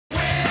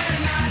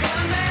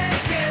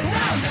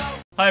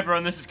Hi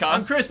everyone, this is Kyle.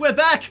 I'm Chris, we're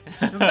back!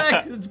 We're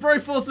back! It's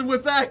Broforce and we're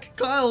back!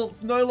 Kyle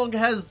no longer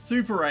has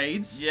super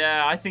aids.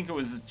 Yeah, I think it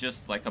was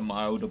just like a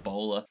mild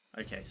Ebola.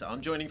 Okay, so I'm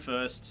joining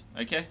first.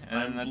 Okay, and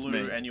I'm that's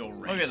blue me. and you're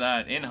red. Look at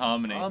that, in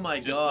harmony. Oh my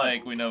just god. Just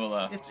like we never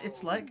left.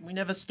 It's like we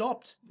never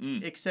stopped.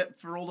 Except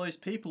for all those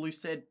people who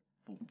said,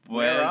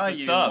 Where's where are the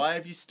you? stuff? Why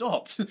have you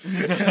stopped?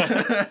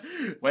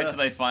 Wait till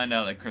they find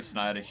out that Chris and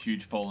I had a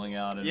huge falling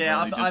out. And Yeah,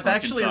 really I've just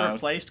actually reconciled.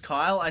 replaced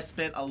Kyle. I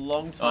spent a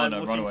long time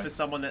run looking away. for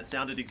someone that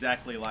sounded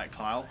exactly like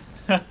Kyle.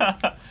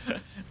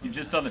 You've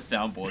just done a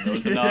soundboard.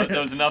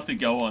 There was enough to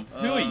go on.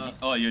 Who are you?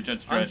 Oh, you're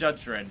Judge Dredd. I'm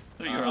Judge Dredd.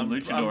 I thought you were a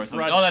luchador or something.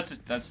 Grudge, Oh,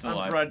 that's still I'm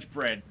alive. Grudge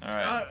Bread.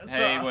 Alright. So,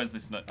 Hey, where's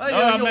this nut? Oh, no,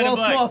 you're I'm Men in Wall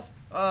Black. Sloth.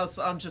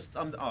 So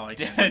I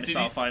can't. My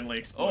missile finally Oh,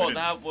 exploded.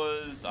 that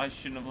was... I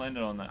shouldn't have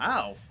landed on that.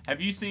 Ow. Have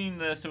you seen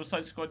the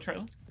Suicide Squad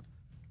trailer?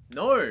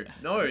 No.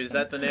 Is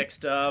that the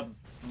next, Marv?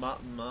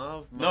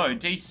 No,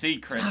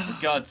 DC, Chris,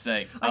 for God's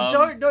sake. I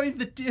don't know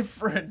the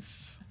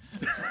difference.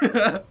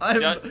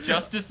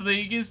 Justice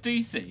League is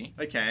DC.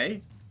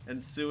 Okay.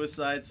 And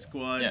Suicide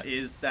Squad Yeah.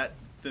 is that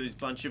those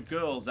bunch of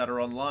girls that are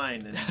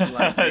online and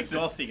like they're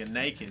gothy and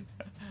naked.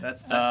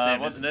 That's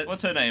them, isn't it?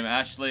 What's her name?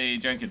 Ashley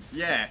Jenkins.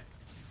 Yeah.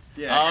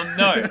 Yeah.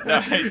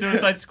 No.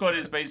 Suicide Squad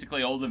is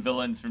basically all the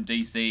villains from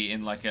DC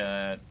in like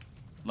they're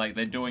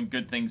doing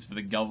good things for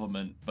the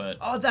government, but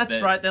Oh, that's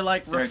right. They're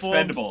like they're reformed.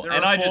 expendable. They're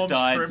And I just reformed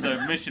died, so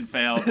criminals. mission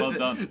failed. Well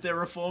done. They're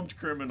reformed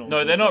criminals.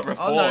 No, they're not Oh,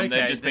 reformed. no, okay.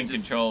 They're just being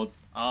controlled.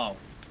 Oh,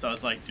 so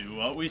it's like, do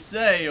what we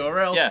say or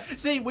else. Yeah.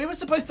 See, we were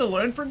supposed to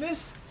learn from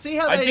this. See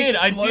how I they did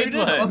exploded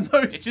learn. on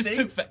those It just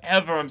things? took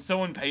forever. I'm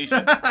so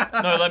impatient.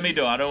 No, let me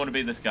do it. I don't want to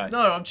be this guy. No,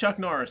 I'm Chuck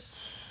Norris.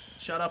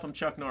 Shut up, I'm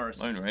Chuck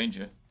Norris. Lone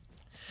Ranger.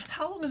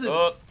 How long has it...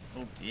 Oh,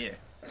 Oh, dear.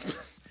 I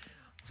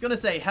was going to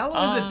say, how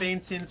long has it been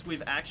since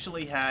we've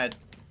actually had,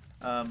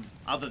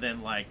 other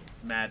than, like,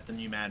 the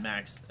new Mad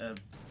Max,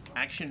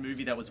 action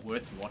movie that was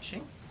worth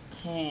watching?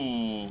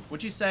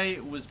 Would you say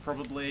it was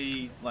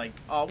probably, like...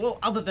 Oh, well,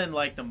 other than,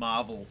 like, the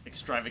Marvel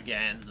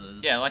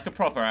extravaganzas. yeah, like a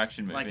proper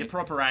action movie. Like a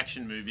proper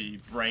action movie,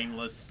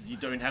 brainless, you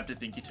don't have to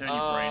think, you turn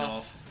your brain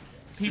off.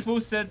 People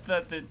said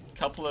that the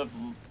couple of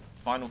not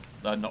Final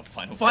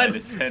Final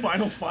Fantasy.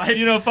 Fight.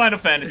 You know, Final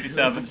Fantasy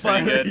 7's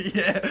pretty good.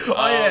 Yeah.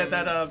 Oh yeah,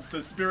 that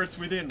the Spirits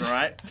Within,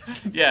 right?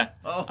 Yeah.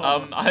 Oh.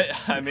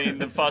 I mean,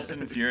 the Fast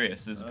and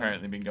Furious has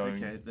apparently been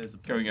going there's a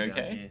going person down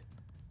okay. here.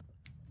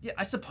 Yeah,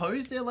 I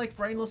suppose they're like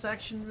brainless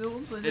action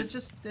films. Like,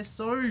 they're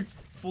so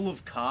full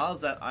of cars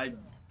that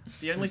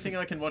the only thing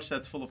I can watch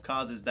that's full of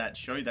cars is that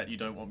show that you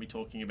don't want me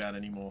talking about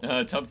anymore.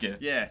 Top Gear.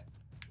 Yeah.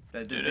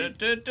 They've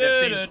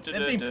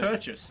been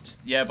purchased.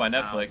 Yeah, by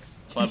Netflix.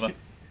 Clever.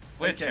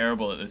 We're Okay.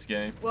 terrible at this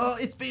game. Well,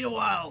 it's been a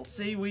while.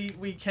 See,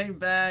 we came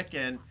back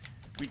and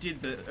we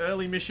did the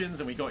early missions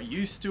and we got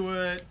used to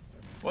it.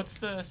 What's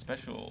the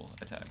special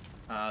attack?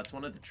 It's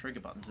one of the trigger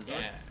buttons, isn't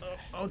Yeah. it?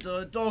 Oh,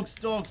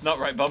 dogs. Not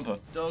right bumper.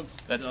 Dogs.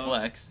 That's dogs,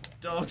 flex.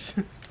 Dogs.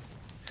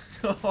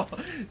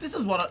 This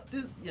is what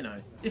you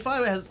know. If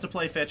I was to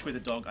play fetch with a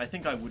dog, I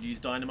think I would use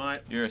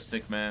dynamite. You're a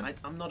sick man.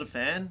 I'm not a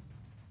fan.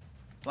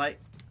 Like,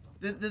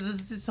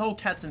 there's this whole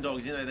cats and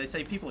dogs. You know, they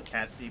say people are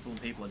cat people and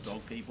people are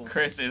dog people.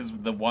 Chris is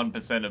the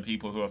 1% of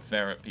people who are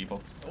ferret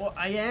people. Well,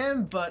 I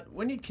am, but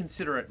when you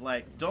consider it,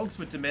 like, dogs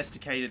were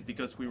domesticated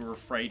because we were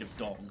afraid of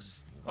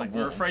dogs. Like,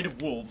 we're afraid of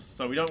wolves,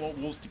 so we don't want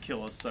wolves to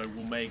kill us, so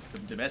we'll make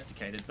them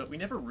domesticated. But we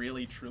never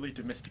really, truly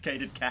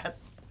domesticated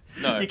cats.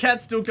 No. Your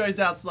cat still goes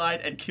outside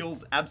and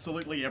kills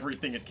absolutely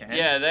everything it can.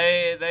 Yeah,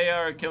 they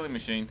are a killing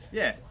machine.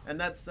 Yeah, and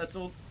that's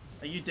all.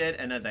 Are you dead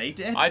and are they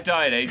dead? I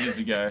died ages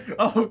ago.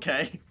 Oh,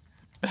 okay.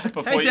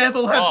 Before Hey,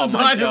 Devil, have some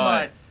my God.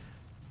 dynamite.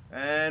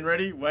 And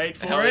ready? Wait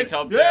for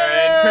Helicopter, it.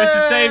 and Chris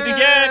is saved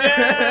again.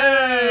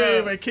 Yay!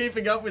 Yeah! We're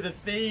keeping up with a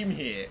theme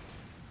here.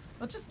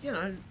 I just, you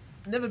know,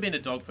 never been a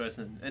dog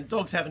person, and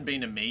dogs haven't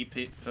been a me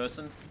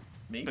person.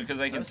 Me? Because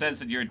they can sense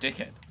that you're a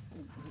dickhead.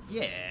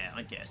 Yeah,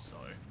 I guess so.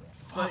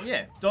 So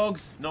yeah,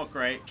 dogs not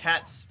great.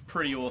 Cats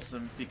pretty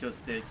awesome because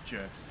they're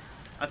jerks.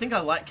 I think I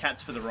like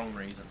cats for the wrong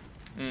reason.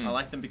 I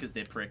like them because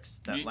they're pricks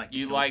that like to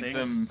You kill like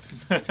things.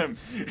 them.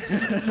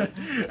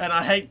 And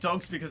I hate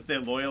dogs because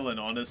they're loyal and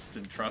honest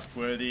and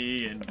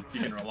trustworthy and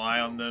you can rely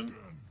on them,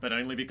 but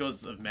only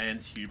because of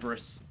man's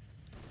hubris.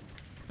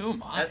 Who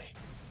am I?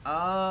 Who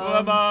Who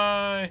am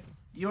I?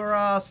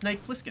 You're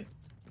Snake Plissken.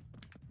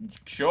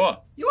 Sure.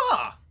 You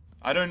are.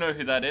 I don't know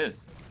who that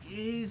is.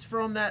 He's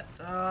from that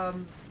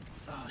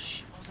oh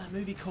shit, what was that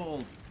movie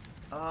called?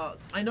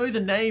 I know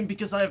the name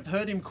because I've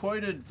heard him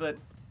quoted, but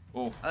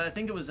Ooh. I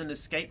think it was an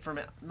Escape from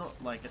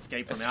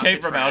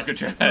Escape from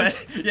Alcatraz.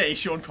 But, yeah, he's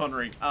Sean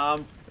Connery.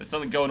 There's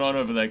something going on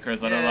over there,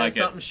 Chris. I don't like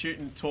something it.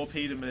 shooting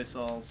torpedo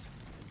missiles.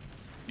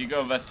 You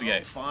go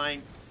investigate. Oh,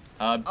 fine.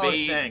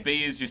 B thanks.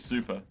 B is your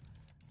super.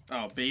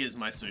 Oh, B is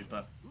my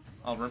super.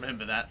 I'll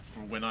remember that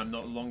for when I'm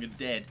no longer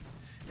dead.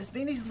 There's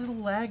been these little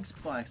lag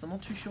spikes. I'm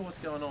not too sure what's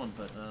going on,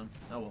 but oh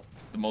well.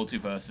 The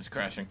multiverse is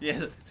crashing.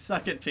 Yeah,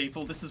 suck it,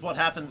 people. This is what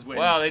happens when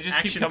Wow, they just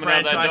keep action coming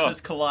out that door.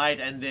 franchises collide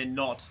and they're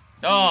not.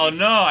 Oh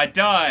no, I They're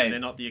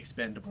died. not the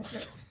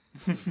Expendables.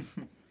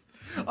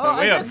 Oh,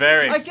 we are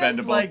very I guess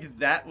expendable. like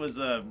that was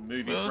a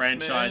movie Will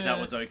franchise Smith.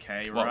 that was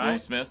okay, What, right? Will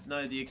Smith?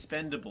 No, the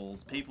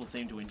Expendables. People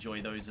seem to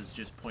enjoy those as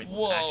just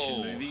pointless Whoa.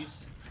 action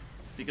movies.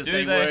 Because Do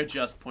they they? were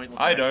just pointless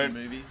I action don't.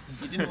 movies.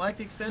 You didn't like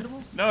the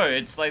Expendables? No,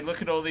 it's like,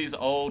 look at all these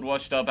old,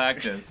 washed-up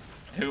actors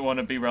who want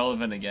to be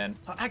relevant again.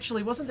 Oh,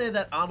 actually, wasn't there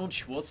that Arnold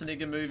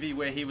Schwarzenegger movie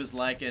where he was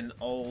like an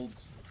old,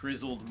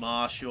 grizzled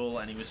marshal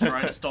and he was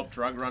trying to stop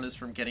drug runners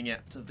from getting out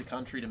of the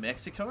country to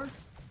Mexico?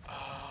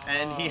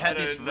 And he had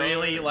this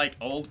really like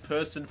old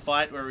person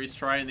fight where he's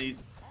trying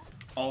these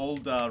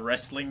old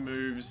wrestling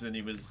moves and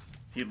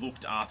he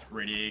looked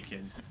arthritic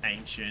and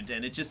ancient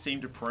and it just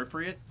seemed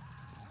appropriate.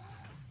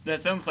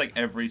 That sounds like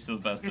every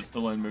Sylvester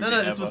Stallone movie No,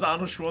 this ever. was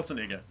Arnold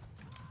Schwarzenegger.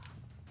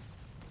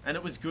 And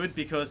it was good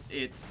because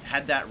it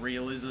had that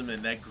realism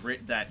and that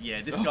grit that,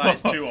 yeah, this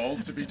guy's too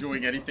old to be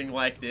doing anything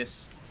like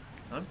this.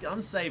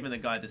 I'm saving the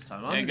guy this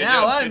time. I'm good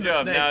job, good the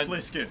job. Snake Now-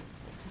 Plissken.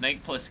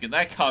 Snake Plissken.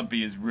 That can't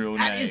be his real name.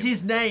 That is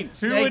his name. Who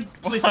Snake would-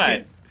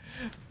 Plissken.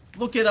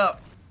 Look it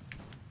up.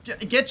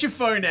 Get your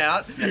phone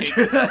out. Snake.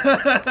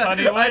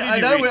 Honey, why did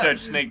you know research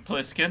Snake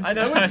Plissken? I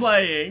know we're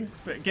playing,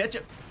 but get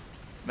your...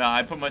 Nah,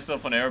 I put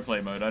myself on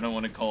airplane mode. I don't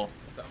want to call.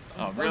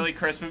 Oh, really,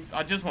 Chris?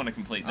 I just want to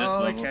complete this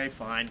level. okay,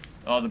 fine.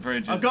 Oh, the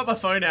bridges. I've got my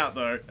phone out,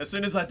 though. As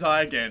soon as I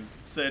die again,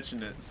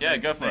 searching it. Yeah,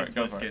 Snake- go for Snake it.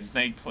 Go for Plissken. it.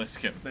 Snake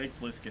Plissken. Snake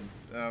Plissken.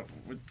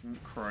 With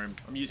Chrome.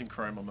 I'm using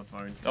Chrome on my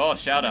phone. Oh,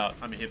 shout out.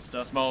 I'm a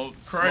hipster. Small,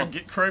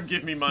 Chrome,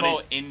 give me money.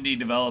 small indie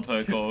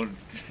developer called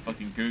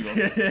fucking Google.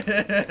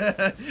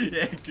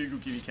 Yeah, Google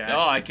give me cash.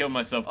 Oh, I killed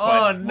myself Oh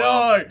quite no!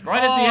 well.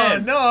 Right at the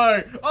end.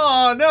 No!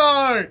 Oh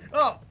no!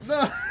 Oh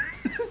no!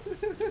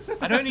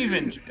 I don't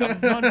even. I'm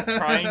not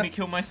trying to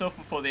kill myself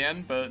before the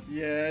end, but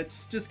Yeah,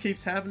 it just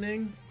keeps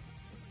happening.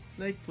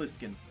 Snake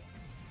Plissken.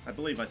 I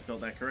believe I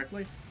spelled that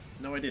correctly.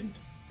 No, I didn't.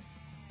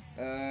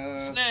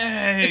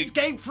 Snake.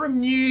 Escape from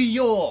New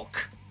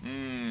York.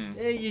 Mm.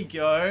 There you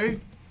go.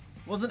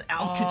 Wasn't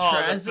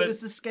Alcatraz? Oh, It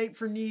was Escape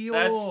from New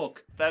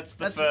York. That's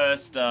the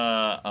That's- first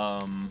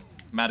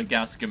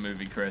Madagascar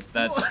movie, Chris.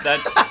 That's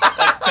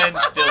Ben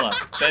Stiller.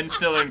 Ben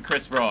Stiller and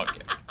Chris Rock.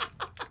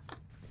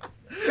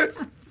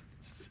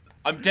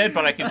 I'm dead,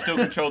 but I can still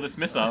control this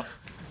missile.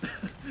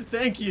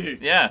 Thank you.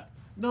 Yeah.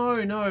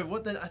 No.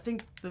 What the? I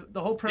think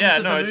the whole premise Yeah,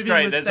 of no, the it's movie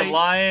great. was There's they, a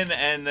lion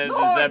and there's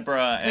No, a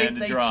zebra and a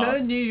they giraffe.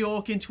 turn New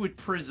York into a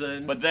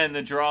prison. But then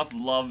the giraffe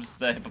loves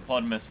the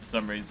hippopotamus for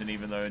some reason,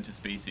 even though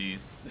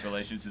interspecies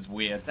relations is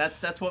weird.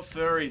 That's what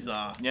furries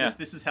are. Yeah.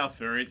 This is how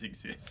furries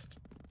exist.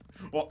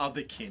 Or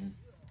otherkin.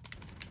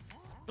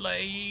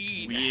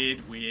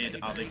 Blade. Weird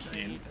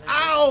otherkin.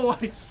 Ow!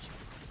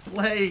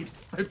 Blade,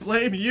 I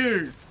blame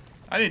you.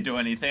 I didn't do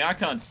anything. I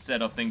can't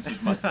set off things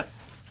with my...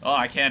 Oh,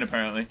 I can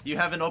apparently. You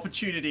have an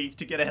opportunity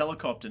to get a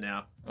helicopter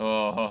now.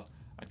 Oh,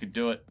 I could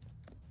do it.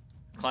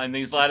 Climb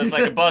these ladders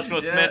like a boss.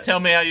 Will Yeah. Smith, tell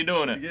me how you're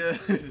doing it.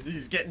 Yeah,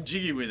 he's getting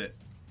jiggy with it.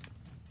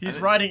 He's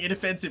think- writing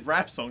inoffensive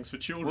rap songs for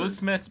children. Will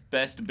Smith's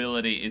best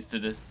ability is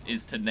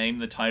to name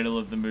the title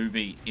of the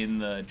movie in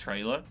the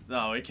trailer.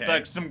 Oh, okay.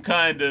 Like some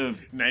kind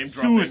of Name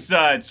dropping.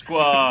 Suicide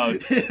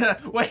Squad.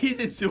 Wait, he's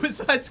in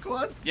Suicide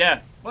Squad?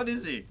 Yeah. What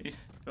is he?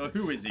 Oh,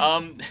 who is he? I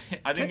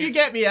think Can you he's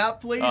get me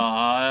out, please?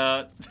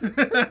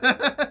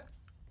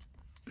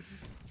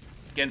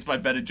 against my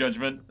better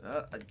judgment.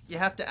 You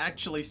have to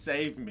actually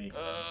save me.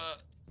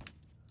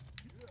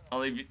 I'll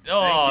leave you.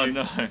 Oh you.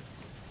 no.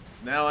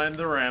 Now I'm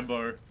the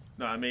Rambo.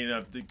 No, I mean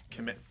the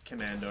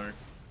commando.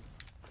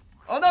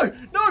 Oh no!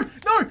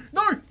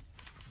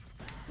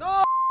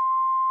 No!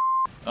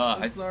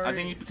 I sorry.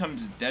 think he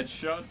becomes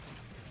Deadshot.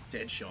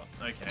 Deadshot.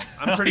 Okay,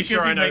 I'm pretty could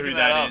sure be I know who making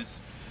that that up.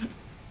 is.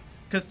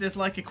 Because there's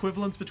like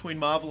equivalents between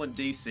Marvel and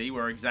DC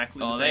where exactly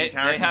the Oh, same they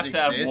characters have to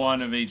have exist.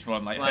 one of each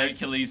one. Like Like-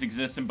 Hercules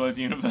exists in both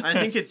universes. I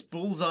think it's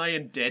Bullseye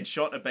and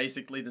Deadshot are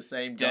basically the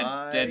same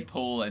guy.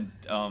 Deadpool and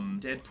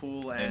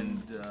Deadpool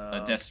and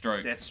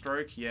Deathstroke.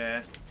 Deathstroke,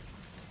 yeah.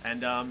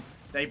 And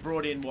they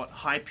brought in what,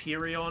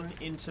 Hyperion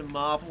into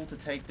Marvel to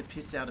take the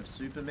piss out of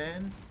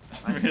Superman.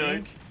 I Really?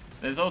 think.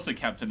 There's also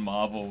Captain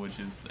Marvel, which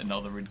is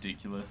another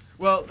ridiculous.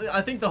 Well,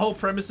 I think the whole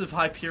premise of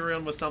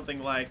Hyperion was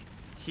something like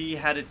he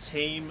had a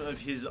team of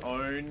his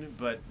own,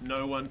 but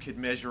no one could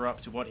measure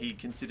up to what he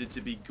considered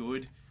to be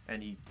good,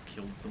 and he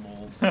killed them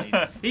all.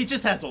 And he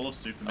just has all of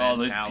Superman's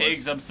Oh, those powers.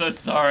 pigs! I'm so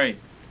sorry.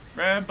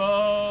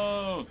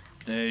 Rambo.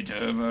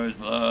 Devolver's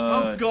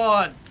Oh blood.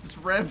 God, it's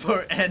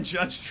Rambo and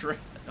Judge Dredd.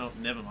 Oh,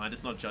 never mind.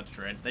 It's not Judge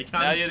Dredd. They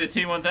can't. Now you're the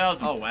exist.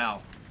 T-1000. Oh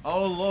wow.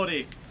 Oh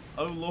lordy.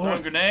 Oh Throwing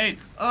lord.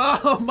 grenades.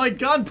 Oh, my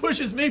gun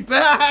pushes me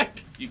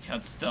back. You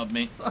can't stop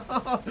me.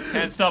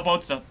 Can't stop,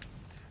 won't stop.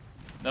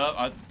 No,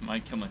 I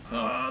might kill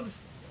myself. Oh, the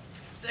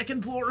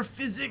second law of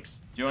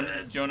physics. Do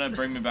you want to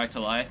bring me back to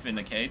life in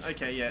a cage?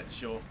 Okay, yeah,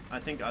 sure. I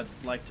think I'd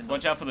like to.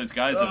 Watch out for those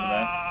guys over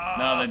there.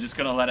 No, they're just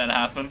gonna let it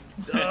happen.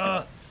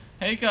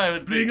 Hey, guy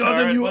with the big Bring on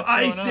the turret, new what's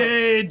going ice on?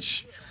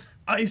 age.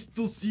 I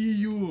still see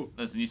you.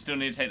 Listen, you still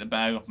need to take the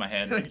bag off my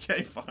head.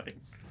 Okay, fine.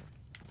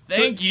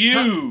 Thank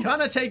you.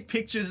 Can't I take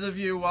pictures of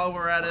you while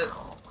we're at it?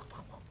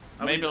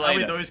 Maybe are later.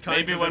 we those kinds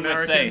Maybe of when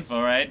Americans? we're safe,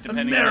 all right?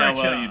 Depending on how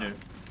well you America.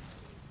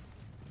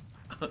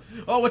 do.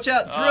 Oh, watch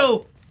out!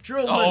 Drill!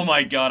 Drill! Oh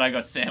my god, I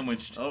got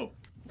sandwiched. Oh.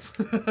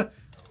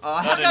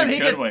 How come he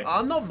can... way.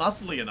 I'm not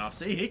muscly enough.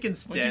 See, he can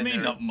stand there. What do you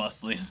mean not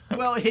muscly?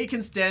 Well, he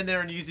can stand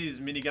there and use his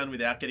minigun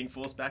without getting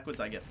forced backwards.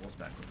 I get forced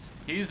backwards.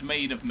 He's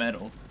made of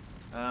metal.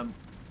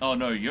 Oh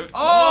no, you're...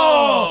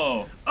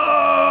 Oh! Oh!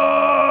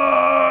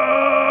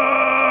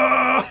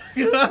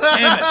 Damn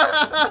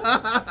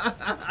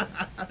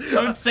it.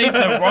 Don't save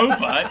the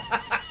robot.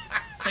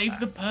 Save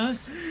the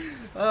person.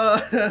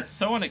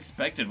 So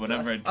unexpected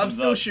whenever it comes I'm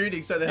still up.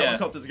 shooting, so the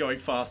helicopter's going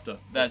faster.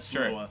 That's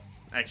slower.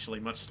 Actually,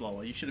 much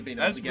slower. You should have been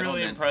able That's to get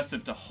really on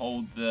impressive to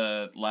hold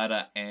the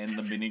ladder and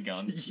the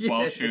minigun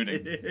while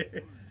shooting.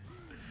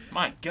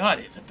 My god,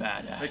 he's a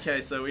badass. Okay,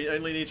 so we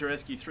only need to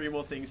rescue 3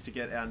 more things to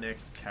get our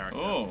next character.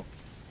 Oh.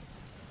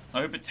 I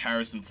hope it's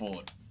Harrison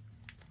Ford.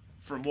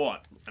 From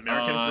what?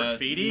 American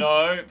Graffiti?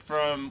 No,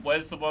 from...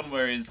 Where's the one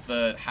where he's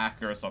the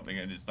hacker or something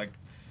and it's like,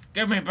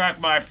 give me back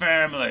my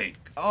family.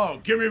 Oh,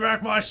 give me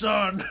back my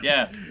son.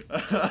 Yeah.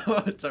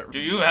 Do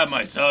you have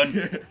my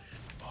son?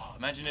 Oh,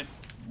 imagine if...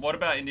 What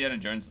about Indiana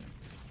Jones then?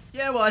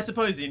 Yeah, well, I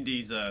suppose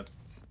Indy's a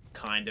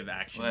kind of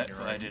action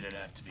hero. Why did it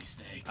have to be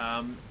snakes?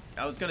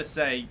 I was gonna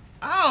say...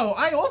 Ow!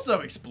 I also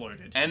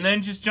exploded. And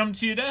then just jumped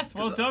to your death.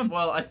 Well done.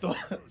 Well, I thought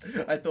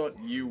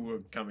you were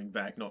coming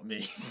back, not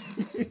me.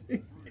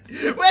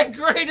 We're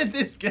great at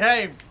this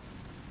game!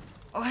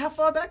 Oh, how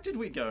far back did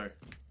we go?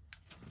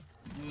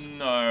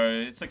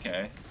 No, it's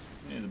okay. It's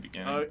near the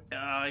beginning. Oh,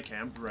 okay,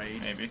 I'm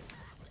Braid. Maybe.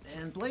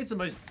 And Blade's the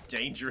most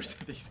dangerous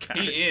of these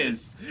characters. He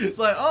is. It's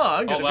like, oh,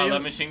 I'm gonna be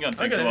that machine gun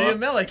takes I'm gonna be a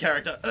melee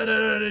character.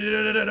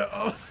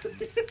 Oh.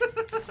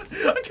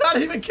 I can't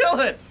even kill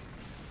it!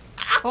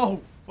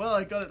 Ow! Well,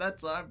 I got it that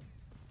time.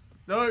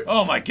 No.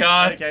 Oh my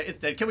god. Okay, it's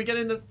dead. Can we get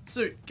in the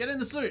suit? Get in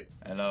the suit.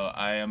 Hello,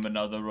 I am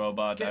another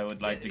robot. I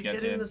would like to get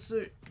in. Get in the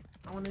suit.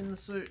 I want in the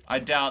suit. I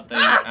doubt they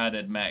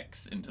added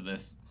mechs into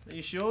this. Are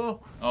you sure?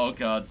 Oh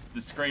god,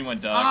 the screen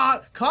went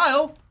dark.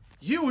 Kyle,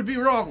 you would be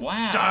wrong.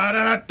 Wow. That's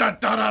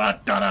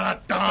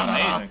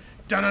amazing.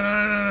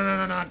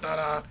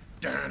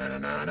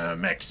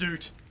 Mech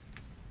suit.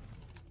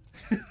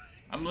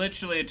 I'm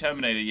literally a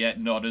Terminator,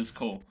 yet not as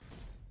cool.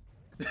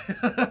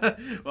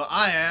 Well,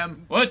 I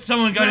am. What?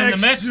 Someone got in the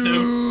mech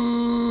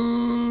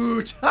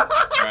suit.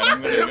 Right, I'm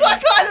gonna go.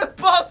 What kind of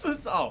boss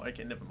was? Oh,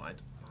 okay, never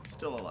mind.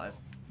 Still alive.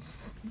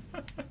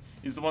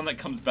 He's the one that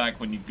comes back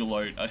when you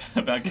gloat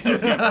about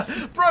killing him.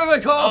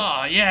 Probocop!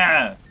 Oh,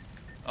 yeah!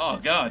 Oh,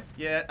 God.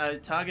 Yeah,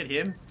 target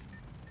him.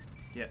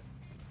 Yeah.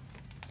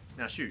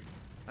 Now shoot.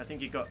 I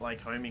think you got,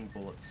 like, homing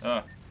bullets.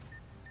 Oh.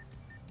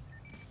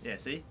 Yeah,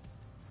 see?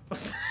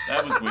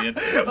 That was weird.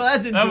 Well,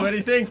 that didn't do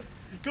anything.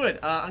 Good.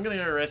 I'm gonna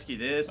go rescue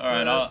this.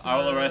 Alright,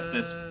 I'll arrest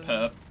this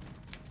perp.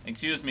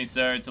 Excuse me,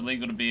 sir. It's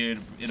illegal to be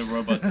in a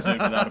robot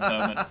suit without a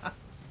permit.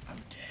 I'm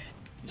dead.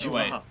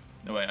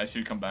 No, wait. I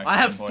should come back. I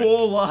have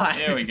 4 lives.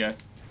 There we go.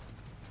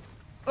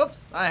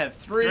 Oops. I have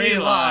 3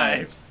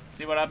 lives.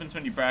 See what happens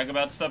when you brag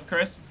about stuff,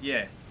 Chris?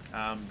 Yeah.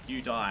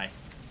 You die.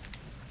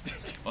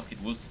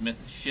 Fucking Will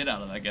Smith the shit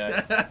out of that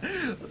guy.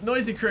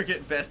 Noisy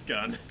Cricket, best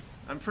gun.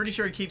 I'm pretty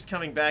sure he keeps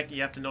coming back.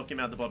 You have to knock him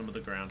out the bottom of the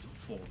ground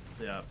for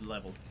the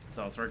level.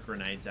 So I'll throw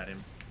grenades at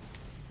him.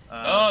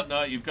 Oh,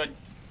 no, you've got...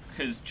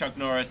 Because Chuck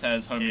Norris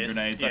has homing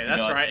grenades, I forgot.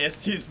 That's right.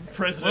 He's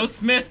president. Will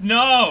Smith,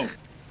 no!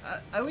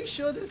 Are we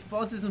sure this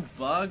boss isn't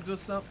bugged or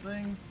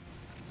something?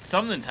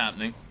 Something's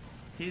happening.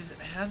 He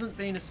hasn't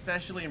been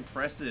especially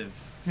impressive,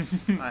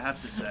 I have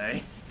to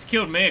say. He's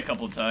killed me a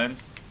couple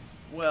times.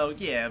 Well,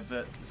 yeah,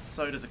 but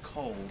so does a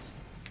cold.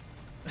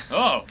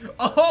 Oh!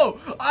 Oh!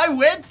 I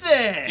went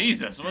there!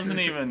 Jesus, wasn't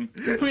even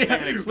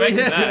expecting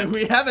that.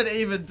 We haven't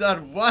even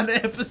done 1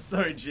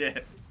 episode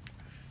yet.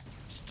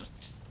 Just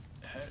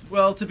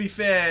well, to be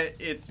fair,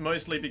 it's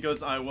mostly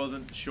because I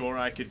wasn't sure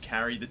I could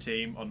carry the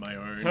team on my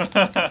own,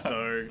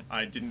 so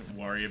I didn't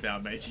worry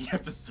about making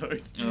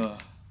episodes.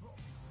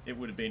 It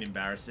would have been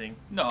embarrassing.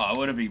 No, it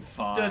would have been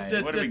fine.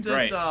 It would have been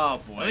great.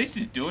 Oh, boy. At least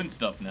he's doing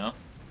stuff now.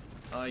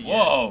 Oh, yeah.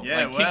 Whoa,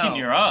 yeah, like kicking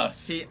your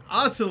ass. He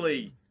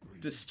utterly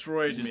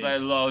destroyed me. Just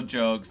like low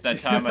jokes. That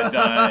time I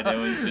died, it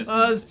was just...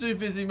 I was too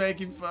busy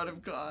making fun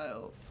of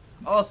Kyle.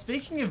 Oh,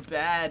 speaking of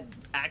bad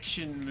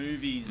action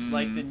movies,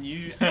 like the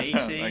new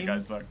A-Team. That guy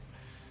sucked.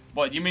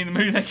 What, you mean the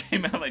movie that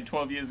came out like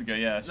 12 years ago?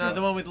 Yeah, sure. No,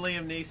 the one with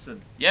Liam Neeson.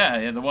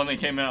 Yeah, the one that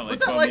came out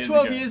like 12 years ago. Was that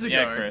like 12 years ago?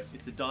 Yeah, Chris.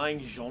 It's a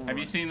dying genre. Have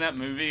you seen that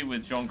movie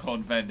with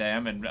Jean-Claude Van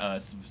Damme and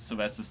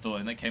Sylvester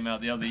Stallone that came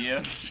out the other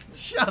year?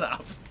 Shut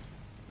up.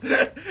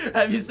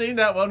 Have you seen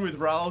that one with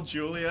Raul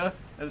Julia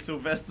and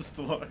Sylvester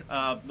Stallone?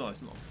 No,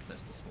 it's not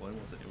Sylvester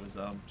Stallone, was it? It was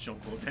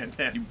Jean-Claude Van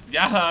Damme.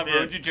 I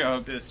ruined your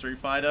joke. The Street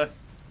Fighter.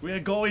 We're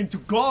going to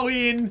go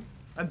in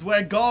and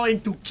we're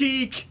going to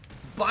kick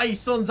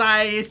Bison's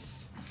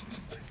ass.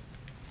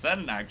 Is that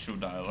an actual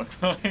dialogue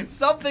line?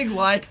 Something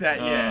like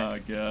that, yeah. Oh,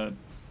 God.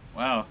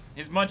 Wow.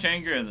 He's much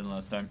angrier than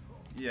last time.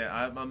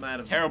 Yeah, I'm out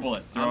of... Terrible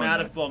at throwing. I'm out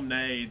of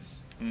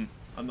bombnades. Mm.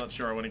 I'm not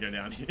sure I want to go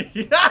down here.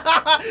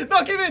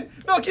 Knock him in!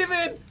 Knock him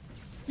in!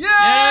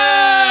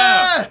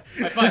 Yeah!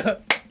 High five.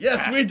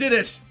 Yes, we did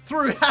it!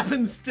 Through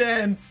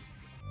happenstance!